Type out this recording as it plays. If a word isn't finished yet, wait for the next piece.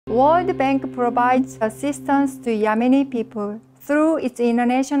World Bank provides assistance to Yemeni people through its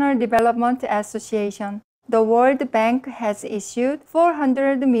International Development Association. The World Bank has issued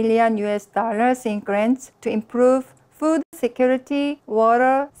 $400 million in grants to improve food security,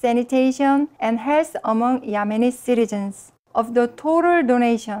 water, sanitation, and health among Yemeni citizens. Of the total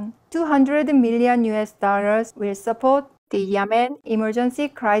donation, $200 million will support the Yemen Emergency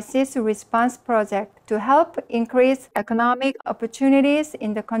Crisis Response Project to help increase economic opportunities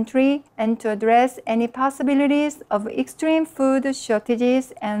in the country and to address any possibilities of extreme food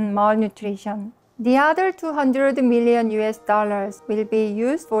shortages and malnutrition. The other $200 million will be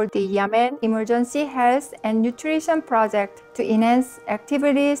used for the Yemen Emergency Health and Nutrition Project to enhance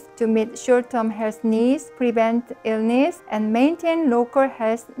activities to meet short-term health needs, prevent illness, and maintain local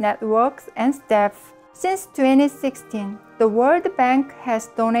health networks and staff. Since 2016, the World Bank has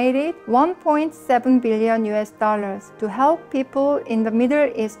donated $1.7 billion to help people in the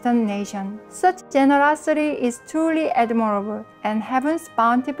Middle Eastern nation. Such generosity is truly admirable, and heaven's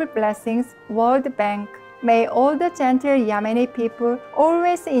bountiful blessings, World Bank. May all the gentle Yemeni people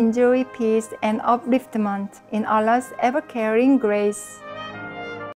always enjoy peace and upliftment in Allah's ever-caring grace.